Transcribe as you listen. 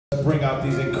bring out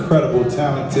these incredible,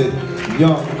 talented,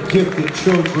 young, gifted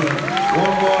children.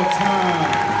 One more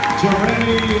time,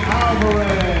 Jeremy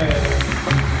Alvarez.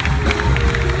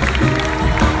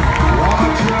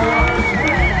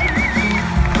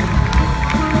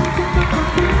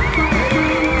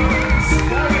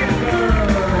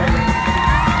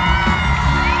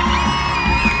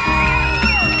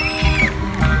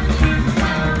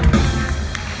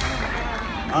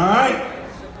 All right,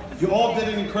 you all did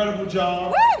an incredible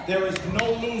job. There is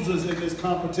no losers in this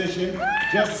competition.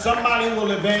 Just somebody will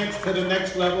advance to the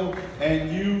next level,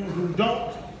 and you who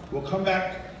don't will come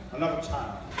back another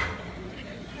time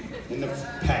in the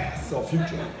past or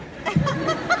future.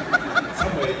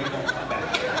 Somewhere you're gonna come back.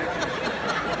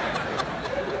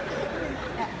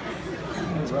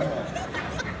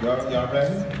 All right, y'all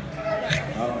ready?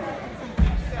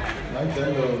 Like that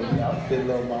little outfit,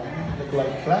 little mama. Look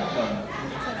like platinum.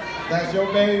 That's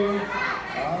your baby?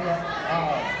 All right.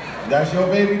 That's your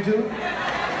baby too?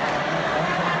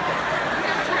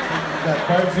 Got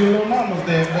quite a few little mamas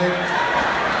there, baby.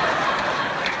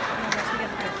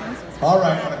 All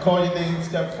right, I'm gonna call your name,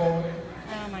 step forward.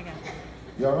 Oh my God.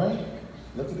 You all right?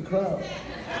 Look at the crowd.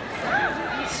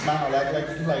 Smile, act like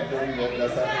you like doing that.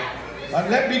 That's how.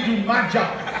 Let me do my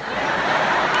job.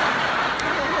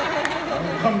 I'm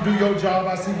gonna come do your job.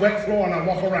 I see wet floor and I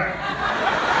walk around.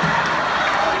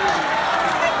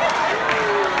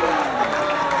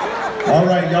 All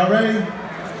right, y'all ready?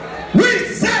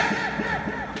 Reset!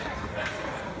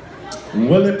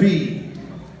 Will it be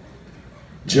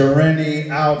Jeremy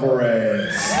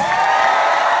Alvarez?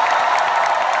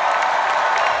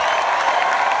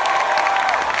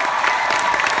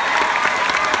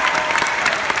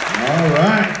 All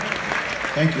right.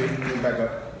 Thank you. Get back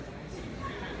up.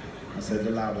 I said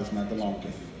the loudest, not the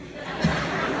longest.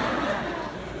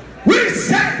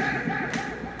 Reset!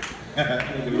 Look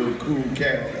at a little cool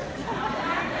cat.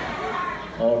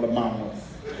 All the mamas.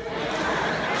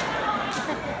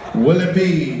 Will it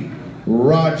be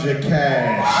Roger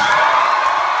Cash?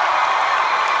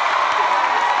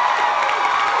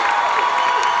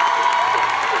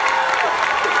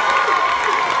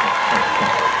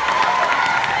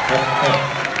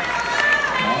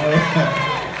 All right.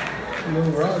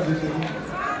 Little Roger.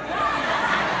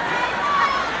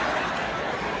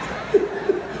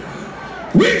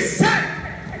 Reset!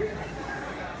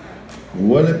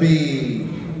 Will it be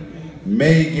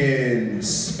Meghan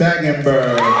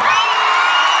Spagenberg?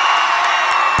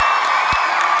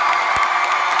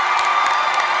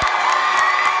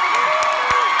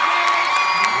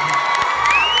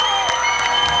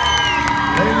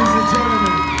 Ladies and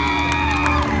gentlemen,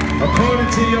 according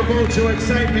to your vote, your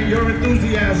excitement, your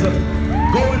enthusiasm,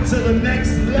 going to the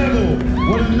next level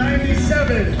with a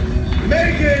 97,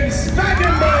 Meghan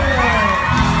Spagenberg!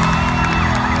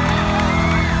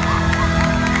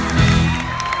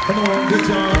 Come on, good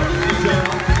job, good job.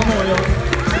 Come on, y'all.